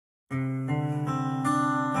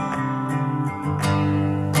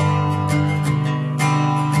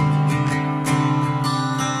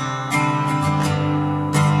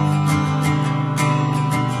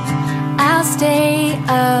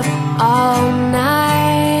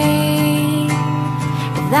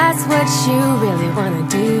that's what you really wanna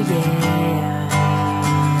do, yeah.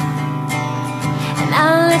 And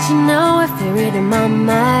I'll let you know if you're reading my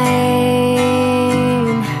mind,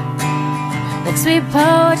 like sweet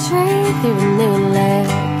poetry through a new look,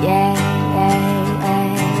 yeah, yeah,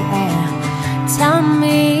 yeah, yeah. Tell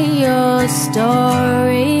me your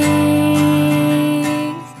story.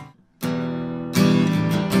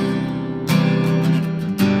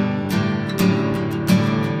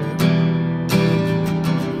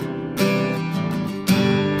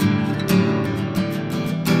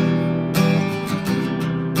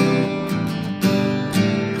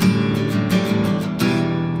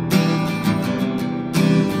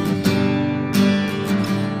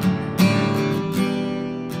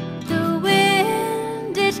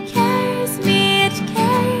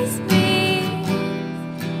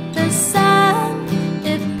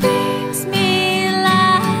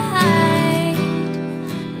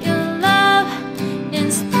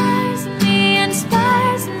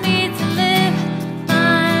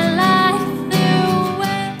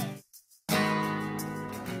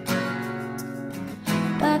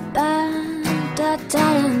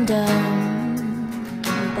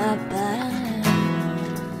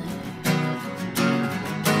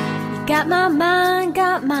 You got my mind,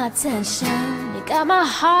 got my attention. You got my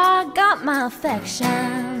heart, got my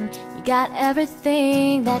affection. You got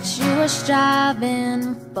everything that you were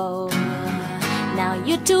striving for. Now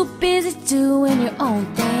you're too busy doing your own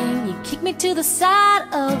thing. You kick me to the side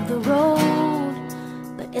of the road,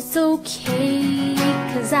 but it's okay,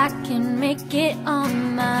 'cause I can make it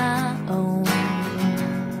on my own.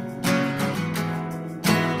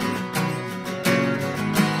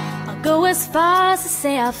 I'll go as far as to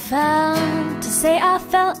say I fell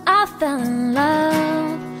in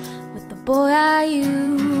love with the boy I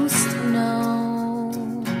used to know.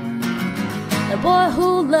 The boy who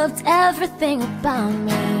loved everything about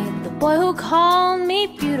me, the boy who called me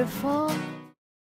beautiful.